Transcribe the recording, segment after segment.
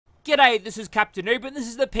G'day, this is Captainoob, and this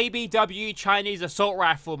is the PBW Chinese Assault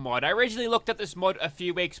Rifle mod. I originally looked at this mod a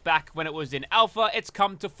few weeks back when it was in alpha. It's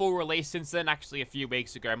come to full release since then, actually a few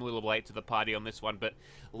weeks ago. I'm a little late to the party on this one, but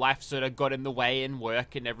life sort of got in the way and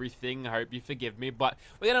work and everything. I hope you forgive me, but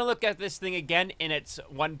we're going to look at this thing again in its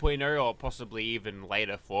 1.0 or possibly even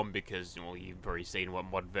later form because, well, you've already seen what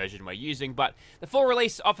mod version we're using, but the full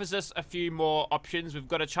release offers us a few more options. We've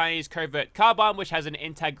got a Chinese covert carbine, which has an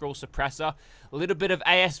integral suppressor. A little bit of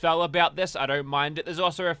ASVAL about this, I don't mind it. There's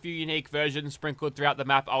also a few unique versions sprinkled throughout the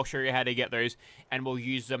map. I'll show you how to get those, and we'll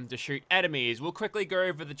use them to shoot enemies. We'll quickly go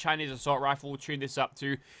over the Chinese assault rifle. We'll tune this up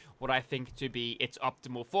to what I think to be its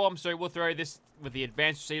optimal form. So we'll throw this with the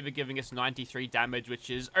advanced receiver giving us 93 damage, which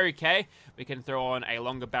is okay. We can throw on a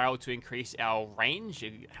longer barrel to increase our range.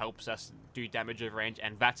 It helps us do damage over range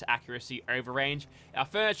and VATS accuracy over range. Our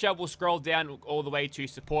furniture will scroll down all the way to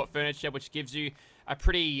support furniture, which gives you a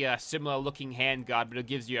pretty similar looking handguard, but it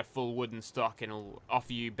gives you a full wooden stock and it'll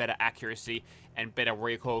offer you better accuracy and better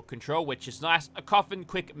recoil control, which is nice. A coffin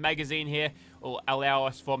quick magazine here will allow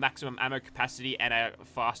us for maximum ammo capacity and a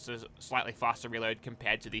slightly faster reload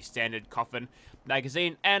compared to the standard coffin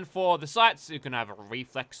magazine. And for the sights, you can have a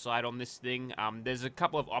reflex sight on this thing. There's a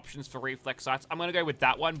couple of options for reflex sights. I'm going to go with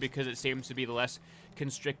that one because it seems to be the less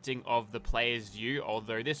constricting of the player's view,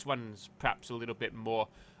 although this one's perhaps a little bit more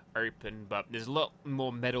open, but there's a lot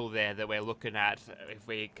more metal there that we're looking at if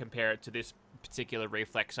we compare it to this particular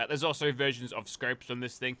reflex sight. There's also versions of scopes on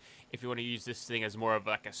this thing if you want to use this thing as more of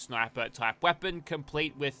like a sniper type weapon,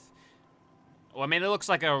 complete with, well, I mean, it looks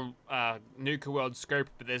like a Nuka World scope,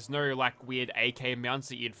 but there's no like weird AK mounts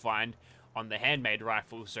that you'd find on the handmade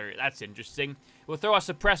rifle, so that's interesting. We'll throw a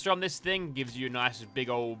suppressor on this thing, gives you a nice big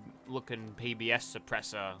old looking PBS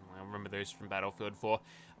suppressor. I remember those from Battlefield 4,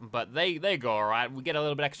 but they go alright. We get a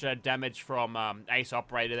little bit extra damage from Ace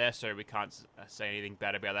Operator there, so we can't say anything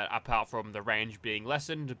bad about that, apart from the range being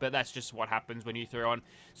lessened, but that's just what happens when you throw on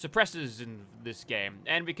suppressors in this game.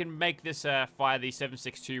 And we can make this fire the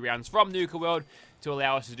 7.62 rounds from Nuka World to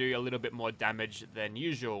allow us to do a little bit more damage than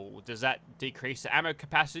usual. Does that decrease the ammo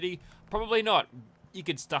capacity? Probably not. You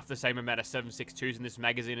could stuff the same amount of 7.62s in this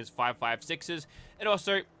magazine as 5.56s, and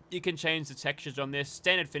also you can change the textures on this.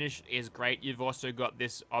 Standard finish is great. You've also got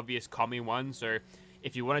this obvious commie one, so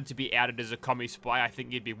if you wanted to be outed as a commie spy, I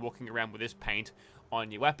think you'd be walking around with this paint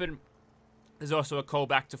on your weapon. There's also a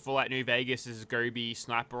callback to Fallout New Vegas' Gobi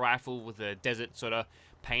sniper rifle with a desert sort of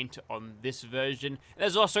paint on this version.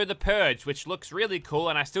 There's also the Purge, which looks really cool,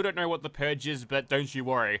 and I still don't know what the Purge is, but don't you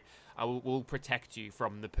worry. I will protect you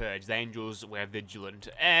from the Purge. The angels were vigilant.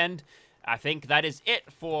 And I think that is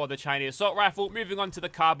it for the Chinese assault rifle. Moving on to the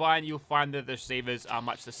carbine, you'll find that the receivers are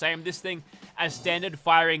much the same. This thing, as standard,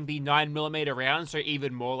 firing the 9mm rounds, so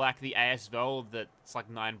even more like the ASVAL, that's like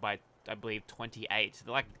 9 by, I believe, 28.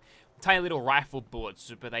 They're like tiny little rifle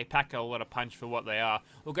bullets, but they pack a lot of punch for what they are.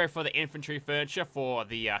 We'll go for the infantry furniture for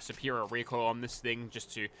the superior recoil on this thing,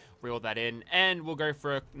 just to reel that in. And we'll go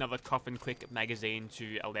for another coffin quick magazine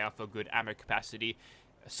to allow for good ammo capacity.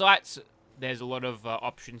 Sights, there's a lot of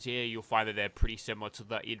options here. You'll find that they're pretty similar to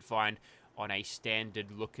that you'd find on a standard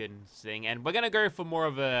looking thing. And we're going to go for more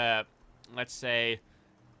of a, let's say,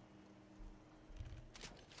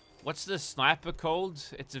 what's the sniper called?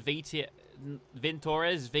 It's a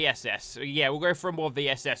Ventores VSS. Yeah, we'll go for a more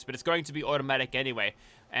VSS, but it's going to be automatic anyway.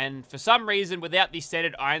 And for some reason, without these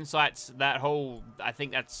standard iron sights, that whole, I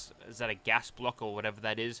think is that a gas block or whatever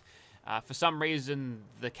that is? For some reason,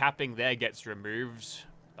 the capping there gets removed.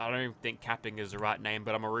 I don't even think capping is the right name,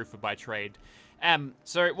 but I'm a roofer by trade.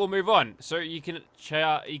 So we'll move on. So you can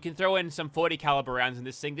throw in some 40 caliber rounds in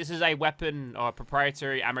this thing. This is a weapon or a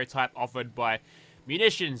proprietary ammo type offered by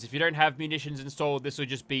Munitions. If you don't have munitions installed, this will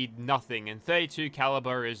just be nothing. And 32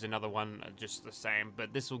 caliber is another one, just the same,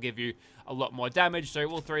 but this will give you a lot more damage, so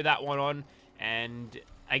we'll throw that one on. And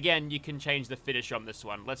again, you can change the finish on this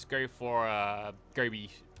one. Let's go for a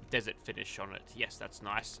Gobi desert finish on it. Yes, that's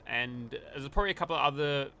nice. And there's probably a couple of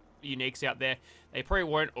other uniques out there. They probably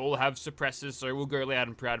won't all have suppressors, so we'll go loud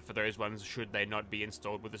and proud for those ones should they not be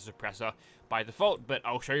installed with a suppressor by default, but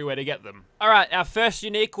I'll show you where to get them. Alright, our first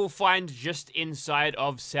unique we'll find just inside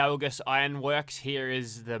of Salgus Ironworks. Here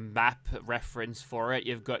is the map reference for it.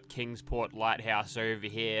 You've got Kingsport Lighthouse over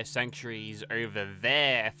here, Sanctuaries over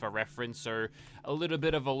there for reference, so a little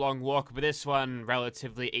bit of a long walk, but this one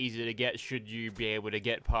relatively easy to get should you be able to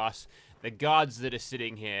get past the guards that are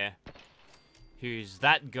sitting here. Who's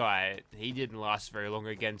that guy? He didn't last very long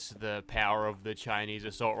against the power of the Chinese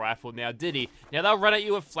assault rifle, now did he? Now they'll run at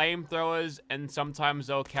you with flamethrowers, and sometimes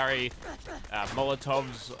they'll carry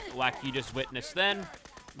Molotovs like you just witnessed then,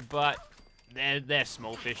 but they're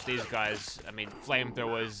small fish, these guys. I mean,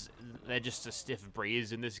 flamethrowers, they're just a stiff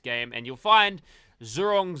breeze in this game. And you'll find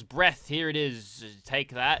Zhurong's breath. Here it is.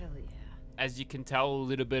 Take that. Hell yeah. As you can tell, a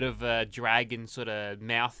little bit of a dragon sort of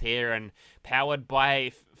mouth here, and powered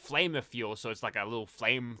by flamer fuel. So it's like a little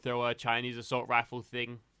flamethrower Chinese assault rifle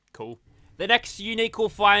thing. Cool. The next unique we'll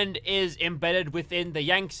find is embedded within the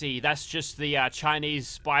Yangtze. That's just the Chinese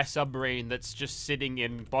spy submarine that's just sitting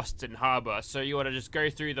in Boston Harbor. So you want to just go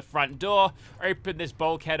through the front door, open this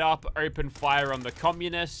bulkhead up, open fire on the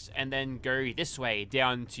communists, and then go this way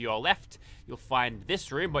down to your left. You'll find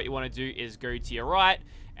this room. What you want to do is go to your right,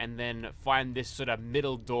 and then find this sort of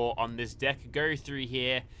middle door on this deck. Go through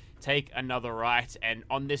here, take another right, and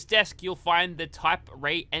on this desk you'll find the Type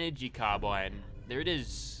Ray energy carbine. There it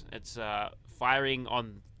is. It's firing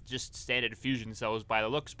on just standard fusion cells by the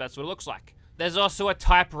looks. That's what it looks like. There's also a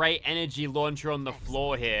Type Ray energy launcher on the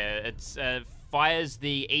floor here. It's fires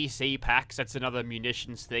the EC packs. That's another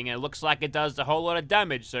munitions thing, and it looks like it does a whole lot of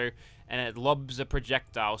damage. And it lobs a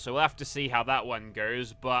projectile. So we'll have to see how that one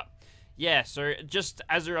goes, but yeah, so just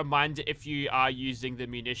as a reminder, if you are using the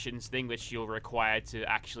munitions thing, which you'll require to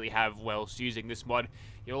actually have whilst using this mod,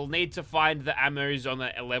 you'll need to find the ammos on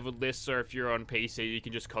the leveled list, or if you're on PC, you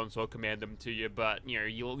can just console command them to you, but, you know,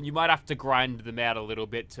 you might have to grind them out a little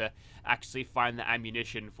bit to actually find the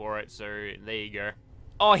ammunition for it, so there you go.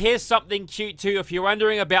 Oh, here's something cute too. If you're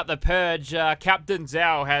wondering about the Purge, Captain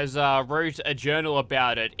Zhao has wrote a journal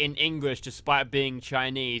about it in English despite being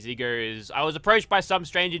Chinese. He goes, I was approached by some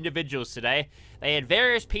strange individuals today. They had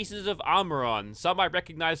various pieces of armor on. Some I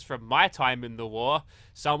recognized from my time in the war.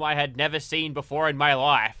 Some I had never seen before in my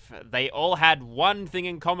life. They all had one thing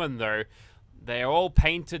in common though. They are all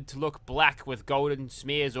painted to look black with golden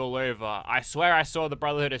smears all over. I swear I saw the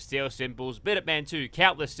Brotherhood of Steel symbols, Minuteman too,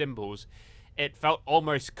 countless symbols. It felt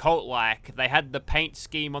almost cult-like. They had the paint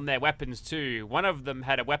scheme on their weapons too. One of them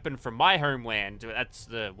had a weapon from my homeland. That's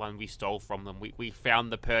the one we stole from them. We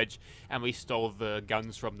found the Purge and we stole the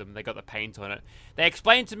guns from them. They got the paint on it. They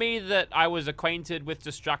explained to me that I was acquainted with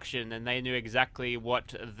destruction and they knew exactly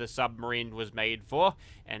what the submarine was made for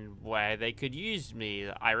and why they could use me.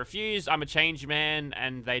 I refused. I'm a changed man,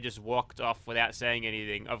 and they just walked off without saying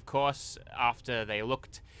anything. Of course, after they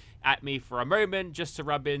looked at me for a moment just to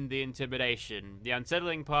rub in the intimidation. The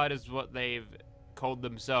unsettling part is what they've called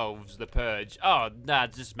themselves, the Purge. Oh, nah,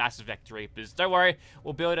 it's just Mass Effect Reapers. Don't worry,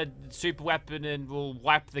 we'll build a super weapon and we'll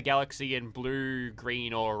wipe the galaxy in blue,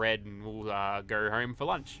 green, or red, and we'll go home for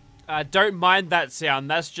lunch. Don't mind that sound.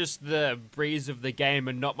 That's just the breeze of the game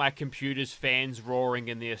and not my computer's fans roaring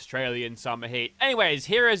in the Australian summer heat. Anyways,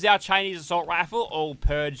 here is our Chinese assault rifle, all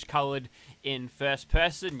Purge colored in first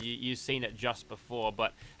person. You've seen it just before,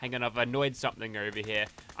 but hang on, I've annoyed something over here.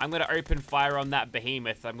 I'm going to open fire on that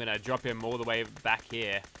behemoth. I'm going to drop him all the way back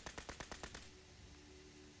here.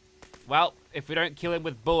 Well, if we don't kill him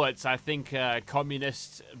with bullets, I think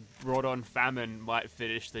communist brought-on famine might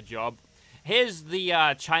finish the job. Here's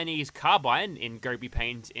the Chinese carbine in Gobi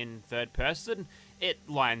paint in third person. It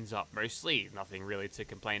lines up mostly, nothing really to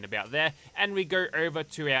complain about there. And we go over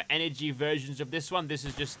to our energy versions of this one. This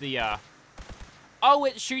is just the oh,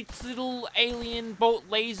 it shoots little alien bolt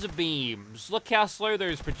laser beams. Look how slow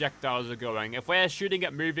those projectiles are going. If we're shooting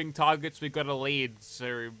at moving targets, we've got a lead.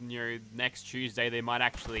 So, you know, next Tuesday, they might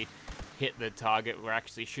actually hit the target we're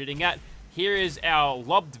actually shooting at. Here is our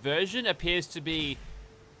lobbed version. Appears to be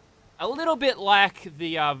a little bit like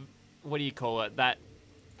the, what do you call it? That,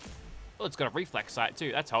 oh, it's got a reflex sight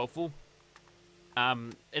too. That's helpful.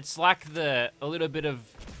 It's like a little bit of,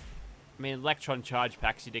 I mean, electron charge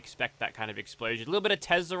packs, you'd expect that kind of explosion. A little bit of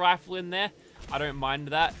Tesla rifle in there. I don't mind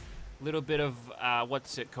that. A little bit of,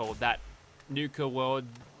 what's it called? That Nuka World,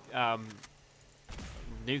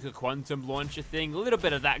 Nuka Quantum launcher thing. A little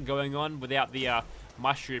bit of that going on without the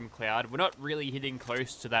mushroom cloud. We're not really hitting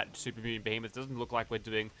close to that super mutant behemoth. It doesn't look like we're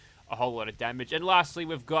doing a whole lot of damage. And lastly,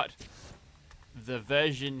 we've got the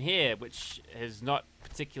version here, which is not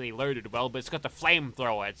particularly loaded well, but it's got the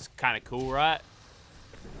flamethrower. It's kind of cool, right?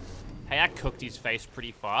 Hey, that cooked his face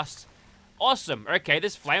pretty fast. Awesome. Okay,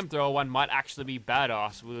 this flamethrower one might actually be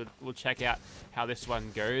badass. We'll check out how this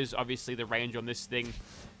one goes. Obviously, the range on this thing,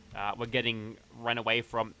 we're getting run away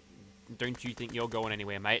from. Don't you think you're going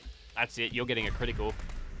anywhere, mate? That's it. You're getting a critical.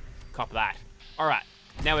 Cop that. All right.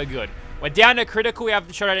 Now we're good. We're down to critical. We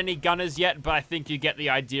haven't shot at any gunners yet, but I think you get the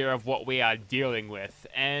idea of what we are dealing with.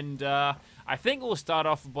 And I think we'll start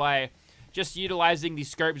off by just utilizing the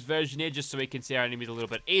scopes version here, just so we can see our enemies a little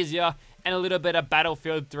bit easier, and a little bit of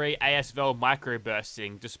Battlefield 3 ASVL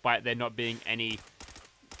microbursting, despite there not being any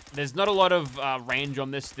There's not a lot of range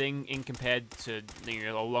on this thing in compared to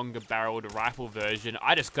a longer barreled rifle version.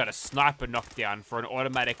 I just got a sniper knockdown for an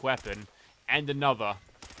automatic weapon and another.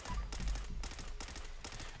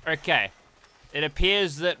 Okay. It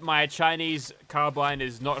appears that my Chinese carbine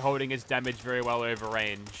is not holding its damage very well over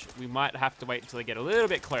range. We might have to wait until they get a little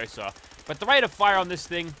bit closer. But the rate of fire on this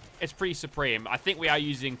thing is pretty supreme. I think we are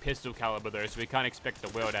using pistol caliber though, so we can't expect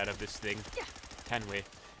the world out of this thing. Can we?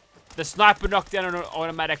 The sniper knocked down an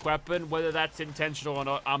automatic weapon. Whether that's intentional or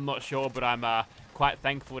not, I'm not sure, but I'm quite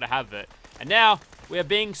thankful to have it. And now, we are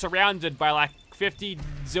being surrounded by like 50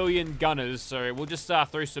 zillion gunners, so we'll just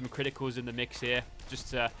throw some criticals in the mix here,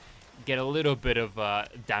 just to get a little bit of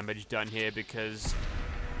damage done here, because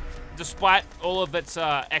despite all of its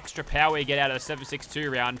extra power you get out of the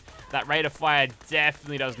 7.62 round, that rate of fire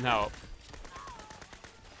definitely doesn't help.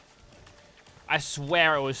 I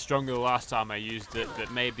swear it was stronger the last time I used it, but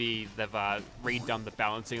maybe they've redone the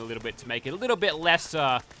balancing a little bit to make it a little bit less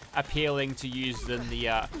appealing to use than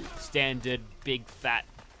the standard big fat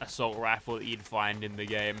assault rifle that you'd find in the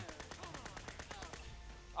game.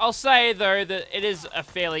 I'll say though that it is a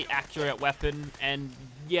fairly accurate weapon, and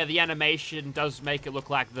yeah, the animation does make it look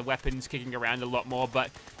like the weapon's kicking around a lot more, but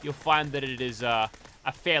you'll find that it is a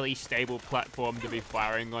fairly stable platform to be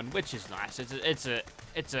firing on, which is nice.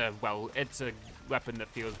 It's a weapon that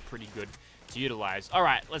feels pretty good to utilize. All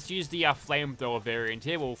right, let's use the flamethrower variant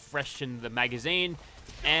here. We'll freshen the magazine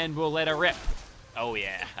and we'll let it rip. Oh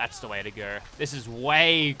yeah, that's the way to go. This is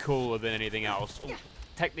way cooler than anything else. Ooh,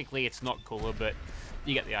 technically it's not cooler, but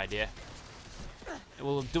you get the idea.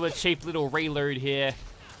 We'll do a cheap little reload here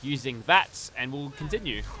using VATS, and we'll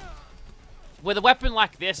continue. With a weapon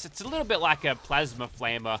like this, it's a little bit like a plasma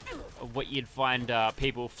flamer, of what you'd find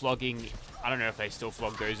people flogging. I don't know if they still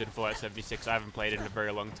flog those in Fallout 76. I haven't played it in a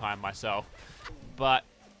very long time myself. But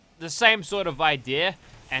the same sort of idea.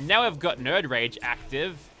 And now we've got Nerd Rage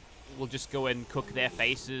active. We'll just go and cook their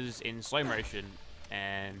faces in slow motion.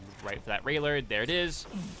 And wait for that reload. There it is.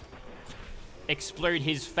 Explode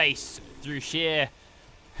his face through sheer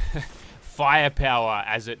firepower,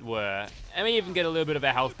 as it were. And we even get a little bit of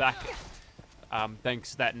our health back.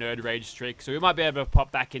 Thanks to that Nerd Rage streak. So we might be able to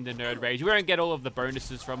pop back into Nerd Rage. We won't get all of the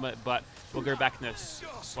bonuses from it, but we'll go back into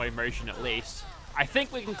slow motion at least. I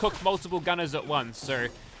think we can cook multiple gunners at once, so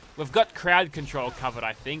we've got crowd control covered,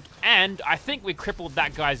 I think. And I think we crippled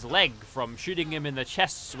that guy's leg from shooting him in the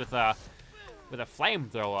chests with a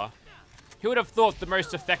flamethrower. Who would have thought the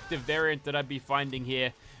most effective variant that I'd be finding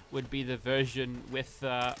here would be the version with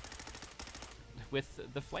the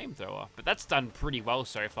flamethrower? But that's done pretty well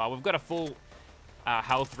so far. We've got a full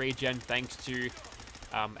health regen thanks to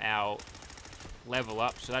our level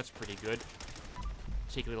up, so that's pretty good.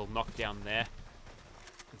 Cheeky little knockdown there.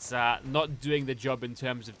 It's not doing the job in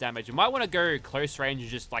terms of damage. You might want to go close range and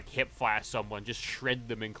just like hip fire someone, just shred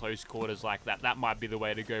them in close quarters like that. That might be the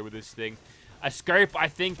way to go with this thing. A scope, I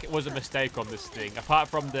think, was a mistake on this thing. Apart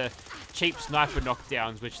from the cheap sniper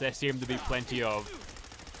knockdowns, which there seem to be plenty of.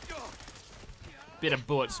 Bit of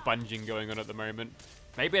bullet sponging going on at the moment.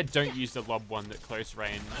 Maybe I don't use the lob one at close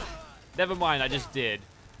range. Never mind, I just did.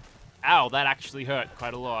 Ow, that actually hurt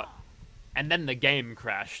quite a lot. And then the game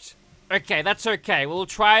crashed. Okay, that's okay. We'll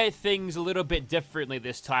try things a little bit differently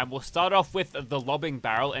this time. We'll start off with the lobbing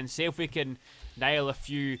barrel and see if we can nail a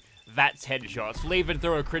few VATS headshots. We'll even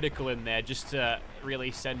throw a critical in there just to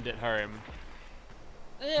really send it home.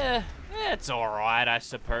 It's alright, I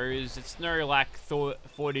suppose. It's no like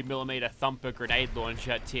 40mm thumper grenade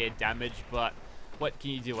launcher tier damage, but what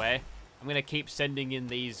can you do, eh? I'm gonna keep sending in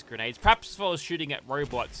these grenades. Perhaps if I was shooting at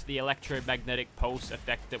robots, the electromagnetic pulse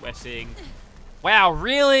effect that we're seeing. Wow,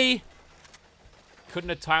 really? Couldn't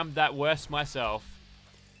have timed that worse myself.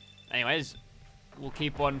 Anyways, we'll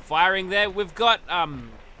keep on firing there. We've got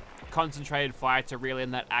concentrated fire to reel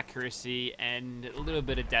in that accuracy, and a little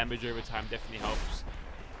bit of damage over time definitely helps.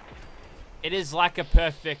 It is like a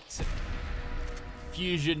perfect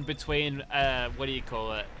fusion between, what do you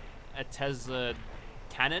call it? A Tesla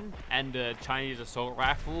cannon and a Chinese assault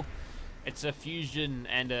rifle. It's a fusion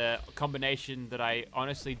and a combination that I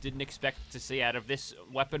honestly didn't expect to see out of this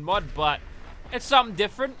weapon mod, but it's something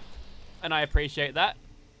different, and I appreciate that.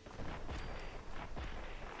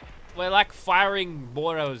 We're like firing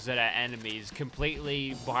mortars at our enemies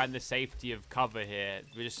completely behind the safety of cover here.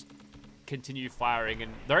 We just continue firing,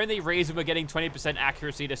 and the only reason we're getting 20%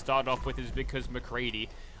 accuracy to start off with is because McCready.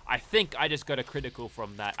 I think I just got a critical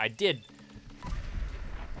from that. I did.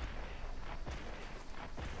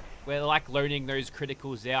 We're like loaning those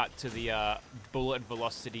criticals out to the bullet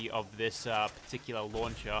velocity of this particular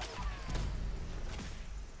launcher.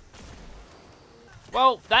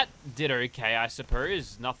 Well, that did okay, I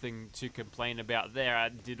suppose. Nothing to complain about there. I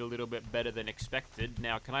did a little bit better than expected.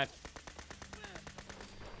 Now, can I...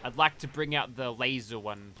 I'd like to bring out the laser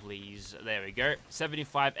one, please. There we go.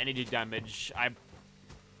 75 energy damage.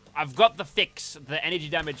 I've got the fix, the energy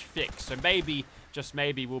damage fix, so maybe, just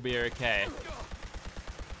maybe, we'll be okay.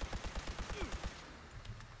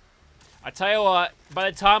 I tell you what, by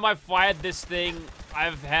the time I fired this thing,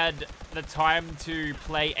 I've had the time to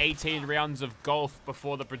play 18 rounds of golf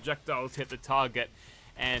before the projectiles hit the target.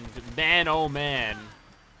 And man, oh man,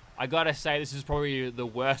 I gotta say this is probably the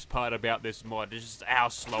worst part about this mod. It's just how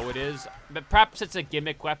slow it is. But perhaps it's a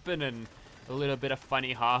gimmick weapon and a little bit of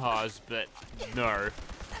funny ha-has, but no.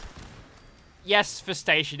 Yes for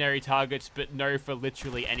stationary targets, but no for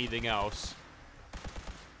literally anything else.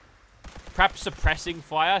 Perhaps suppressing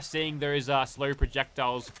fire, seeing those slow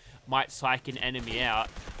projectiles might psych an enemy out.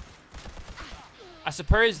 I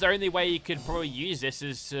suppose the only way you could probably use this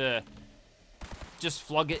is to just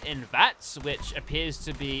flog it in VATS, which appears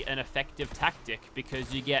to be an effective tactic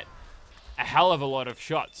because you get a hell of a lot of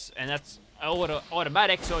shots, and that's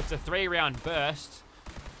automatic, so it's a 3-round burst.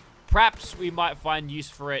 Perhaps we might find use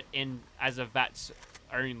for it as a VATS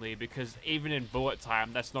only, because even in bullet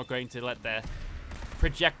time, that's not going to let the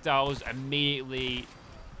projectiles immediately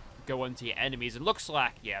go onto your enemies. It looks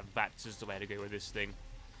like, yeah, VATS is the way to go with this thing.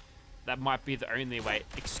 That might be the only way.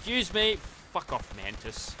 Excuse me. Fuck off,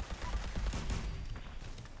 Mantis.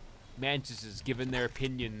 Mantises given their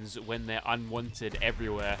opinions when they're unwanted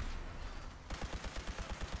everywhere.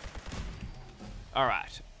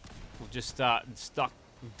 Alright. We'll just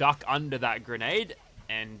duck under that grenade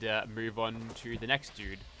and move on to the next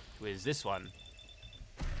dude, who is this one.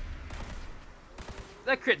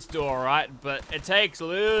 That crit's do alright, but it takes a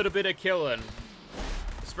little bit of killing.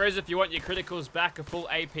 I suppose if you want your criticals back, a full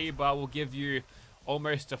AP bar will give you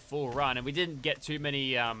almost a full run. And we didn't get too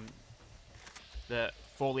many the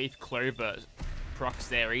 4-leaf clover procs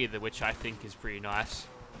there either, which I think is pretty nice.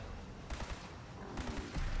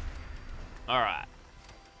 Alright.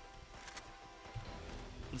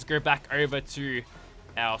 Let's go back over to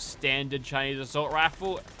our standard Chinese assault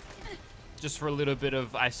rifle. Just for a little bit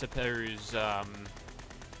of, I suppose,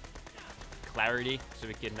 clarity, so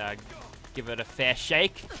we can give it a fair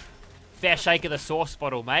shake. Fair shake of the sauce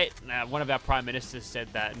bottle, mate. One of our prime ministers said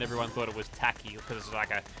that, and everyone thought it was tacky because it's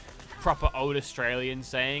like a proper old Australian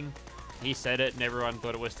saying. He said it, and everyone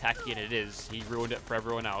thought it was tacky, and it is. He ruined it for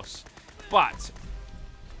everyone else. But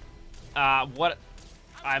what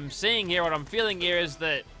I'm seeing here, what I'm feeling here, is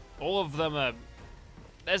that all of them are...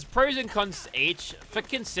 There's pros and cons to each. For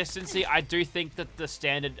consistency, I do think that the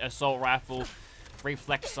standard assault rifle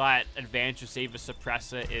reflex sight advanced receiver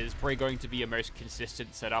suppressor is probably going to be your most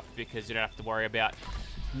consistent setup because you don't have to worry about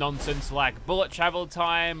nonsense like bullet travel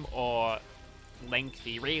time or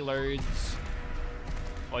lengthy reloads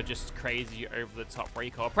or just crazy over-the-top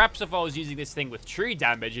recoil. Perhaps if I was using this thing with true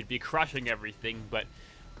damage, it'd be crushing everything, but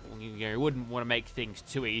you know, we wouldn't want to make things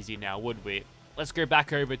too easy now, would we? Let's go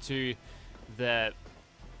back over to the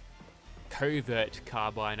covert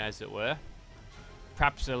carbine, as it were.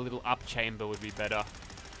 Perhaps a little up chamber would be better.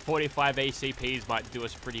 45 ACPs might do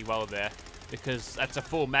us pretty well there, because that's a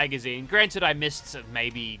full magazine. Granted, I missed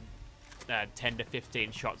maybe 10 to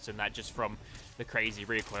 15 shots in that just from the crazy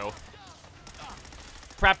recoil.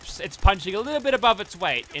 Perhaps it's punching a little bit above its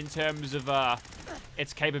weight in terms of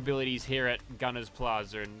its capabilities here at Gunners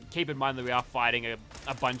Plaza. And keep in mind that we are fighting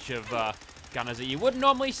a bunch of gunners that you wouldn't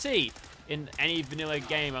normally see in any vanilla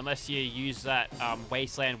game unless you use that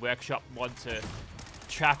Wasteland Workshop mod to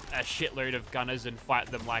trap a shitload of gunners and fight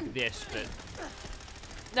them like this. But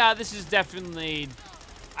nah, this is definitely,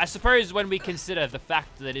 I suppose, when we consider the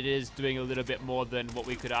fact that it is doing a little bit more than what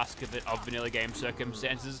we could ask of it of vanilla game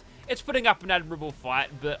circumstances, it's putting up an admirable fight.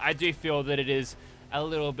 But I do feel that it is a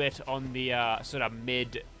little bit on the sort of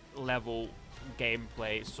mid-level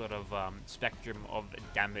gameplay sort of spectrum of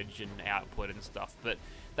damage and output and stuff. But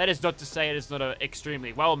that is not to say it is not an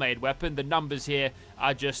extremely well-made weapon. The numbers here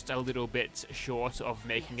are just a little bit short of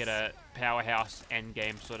making it a powerhouse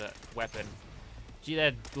endgame sort of weapon. Gee,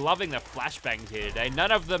 they're loving the flashbangs here today.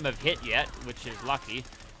 None of them have hit yet, which is lucky,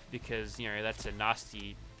 because, you know, that's a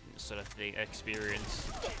nasty sort of thing, experience.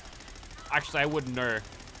 Actually, I wouldn't know.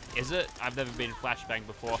 Is it? I've never been flashbanged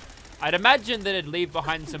before. I'd imagine that it'd leave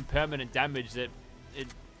behind some permanent damage that it,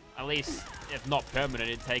 at least, if not permanent,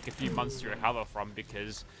 it'd take a few months to recover from,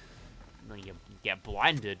 because you get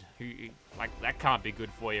blinded. Like, that can't be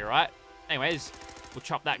good for you, right? Anyways, we'll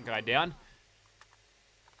chop that guy down.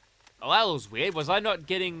 Oh, that was weird. Was I not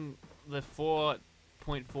getting the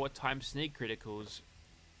 4.4 times sneak criticals?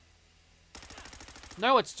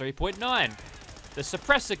 No, it's 3.9. The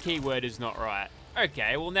suppressor keyword is not right.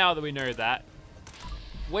 Okay, well now that we know that,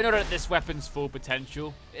 we're not at this weapon's full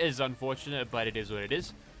potential. It is unfortunate, but it is what it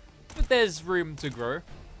is. But there's room to grow,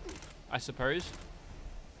 I suppose.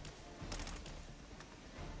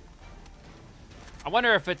 I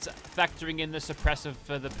wonder if it's factoring in the suppressor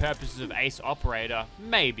for the purposes of Ace Operator.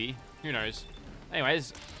 Maybe. Who knows?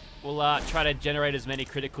 Anyways, we'll try to generate as many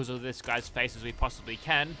criticals of this guy's face as we possibly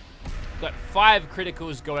can. Got 5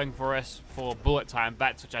 criticals going for us for bullet time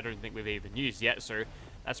VATS, which I don't think we've even used yet, so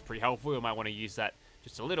that's pretty helpful. We might want to use that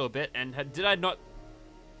just a little bit. And did I not...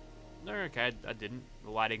 No, okay, I didn't.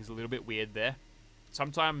 The lighting's a little bit weird there.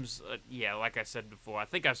 Sometimes, yeah, like I said before, I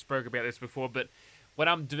think I've spoken about this before, but when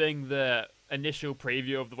I'm doing the initial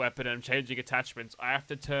preview of the weapon and I'm changing attachments, I have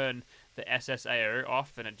to turn the SSAO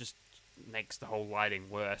off, and it just makes the whole lighting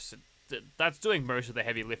worse. That's doing most of the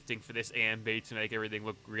heavy lifting for this EMB to make everything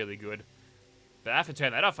look really good. But I have to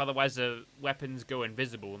turn that off, otherwise the weapons go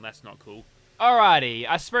invisible, and that's not cool. Alrighty,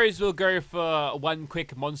 I suppose we'll go for one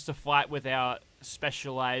quick monster fight with our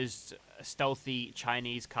specialized stealthy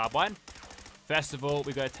Chinese carbine. First of all,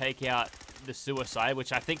 we've got to take out the suicide,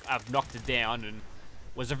 which I think I've knocked it down and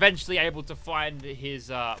was eventually able to find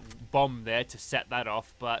his bomb there to set that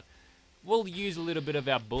off, but we'll use a little bit of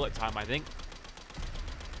our bullet time, I think.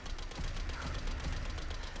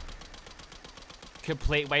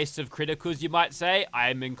 Complete waste of criticals, you might say.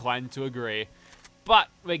 I'm inclined to agree. But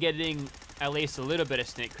we're getting at least a little bit of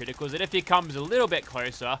sneak criticals, and if he comes a little bit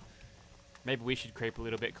closer, maybe we should creep a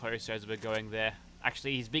little bit closer as we're going there.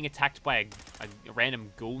 Actually, he's being attacked by a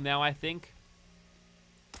random ghoul now, I think.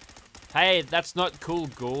 Hey, that's not cool,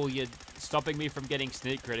 ghoul. You're stopping me from getting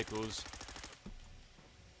sneak criticals.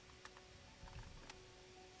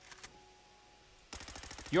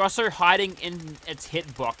 You're also hiding in its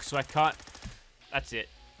hitbox, so I can't... That's it.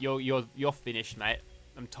 You're finished, mate.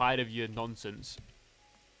 I'm tired of your nonsense.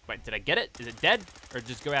 Wait, did I get it? Is it dead? Or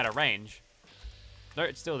just go out of range? No,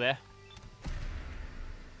 it's still there.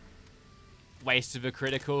 Waste of a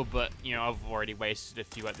critical, but, you know, I've already wasted a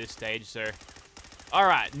few at this stage, so...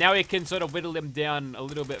 Alright, now we can sort of whittle him down a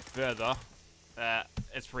little bit further.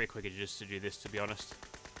 It's pretty quicker just to do this, to be honest.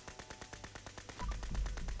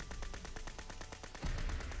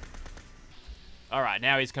 Alright,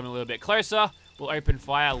 now he's coming a little bit closer. We'll open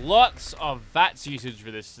fire. Lots of VATS usage for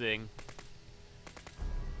this thing.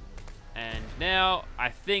 And now, I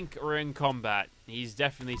think we're in combat. He's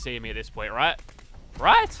definitely seeing me at this point, right?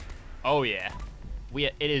 Right? Oh, yeah.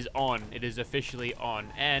 It is on. It is officially on.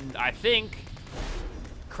 And I think,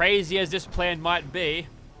 crazy as this plan might be,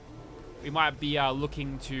 we might be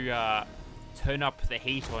looking to turn up the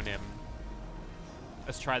heat on him.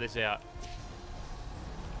 Let's try this out.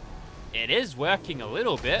 It is working a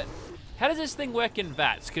little bit. How does this thing work in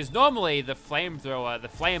VATS? Because normally the flamethrower, the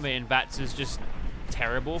flamer in VATS is just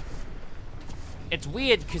terrible. It's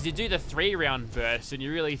weird because you do the 3-round burst and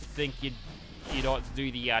you really think you'd ought to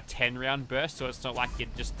do the 10-round burst, so it's not like you're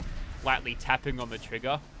just lightly tapping on the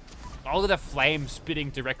trigger. All of the flame spitting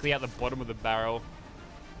directly out the bottom of the barrel.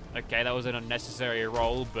 Okay, that was an unnecessary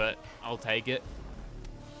roll, but I'll take it.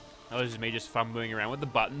 That was me just fumbling around with the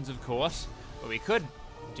buttons, of course. But we could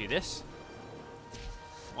do this.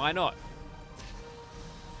 Why not?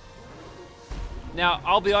 Now,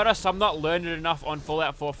 I'll be honest, I'm not learned enough on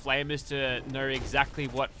Fallout 4 flamers to know exactly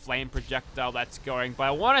what flame projectile that's going, but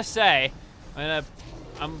I want to say, I'm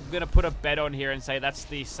gonna put a bet on here and say that's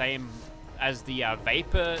the same as the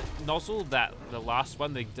vapor nozzle, that the last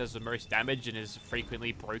one that does the most damage and is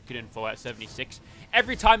frequently broken in Fallout 76.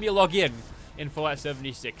 Every time you log in Fallout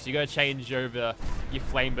 76, you gotta change over your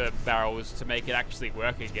flamer barrels to make it actually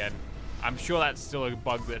work again. I'm sure that's still a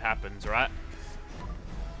bug that happens, right?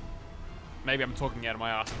 Maybe I'm talking out of my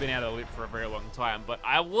ass. I've been out of the loop for a very long time, but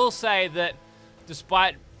I will say that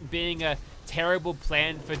despite being a terrible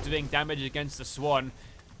plan for doing damage against the Swan,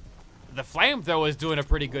 the flamethrower is doing a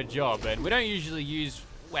pretty good job, and we don't usually use...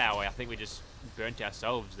 Wow, I think we just burnt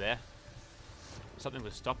ourselves there. Something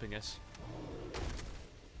was stopping us.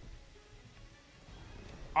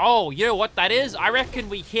 Oh, you know what that is? I reckon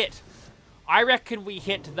we hit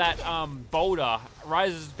that boulder.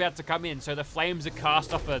 Rise is about to come in, so the flames are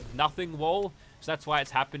cast off a nothing wall, so that's why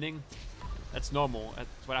it's happening. That's normal.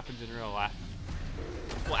 That's what happens in real life.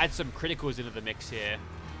 We'll add some criticals into the mix here.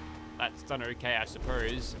 That's done okay, I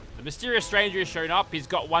suppose. The mysterious stranger has shown up. He's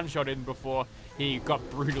got one shot in before he got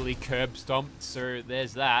brutally curb stomped, so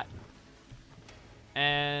there's that.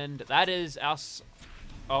 And that is us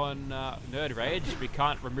on Nerd Rage. We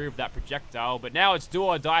can't remove that projectile, but now it's do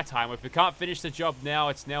or die time. If we can't finish the job now,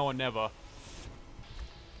 it's now or never.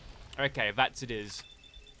 Okay, VATS it is.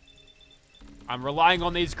 I'm relying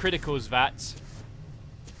on these criticals, VATS.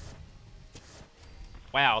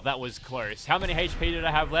 Wow, that was close. How many HP did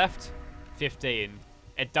I have left? 15.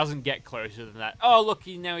 It doesn't get closer than that. Oh, look,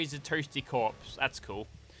 now he's a toasty corpse. That's cool.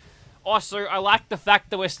 Also, I like the fact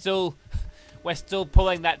that we're still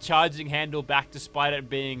pulling that charging handle back despite it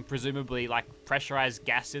being presumably like pressurized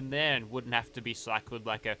gas in there and wouldn't have to be cycled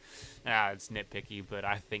like a... it's nitpicky, but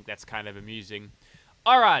I think that's kind of amusing.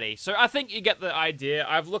 Alrighty, so I think you get the idea.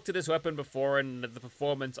 I've looked at this weapon before and the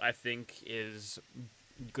performance I think is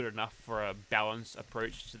good enough for a balanced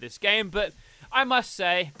approach to this game, but I must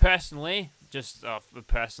say, personally,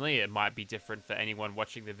 it might be different for anyone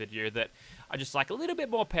watching the video, that I just like a little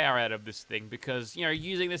bit more power out of this thing because, you know,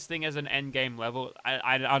 using this thing as an endgame level,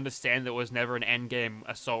 I understand there was never an endgame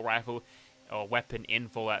assault rifle or weapon in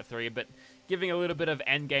Fallout 3, but giving a little bit of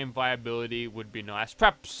endgame viability would be nice.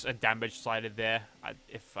 Perhaps a damage slider there,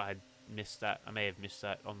 if I missed that. I may have missed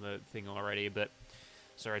that on the thing already, but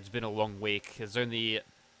sorry, it's been a long week. It's only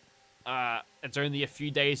a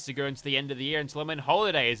few days to go into the end of the year until I'm in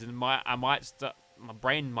holidays, and my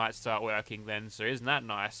brain might start working then, so isn't that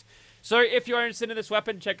nice? So if you're interested in this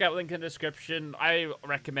weapon, check out link in the description. I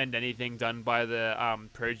recommend anything done by the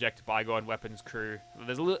Project Bygone Weapons crew.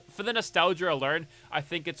 For the nostalgia alone, I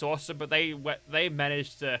think it's awesome, but they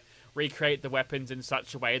managed to recreate the weapons in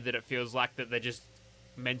such a way that it feels like that they're just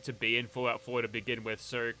meant to be in Fallout 4 to begin with.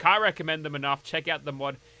 So can't recommend them enough. Check out the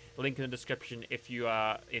mod. Link in the description if you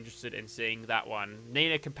are interested in seeing that one.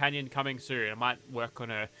 Need a companion coming soon. I might work on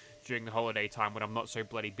her during the holiday time when I'm not so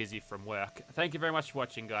bloody busy from work. Thank you very much for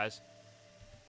watching, guys.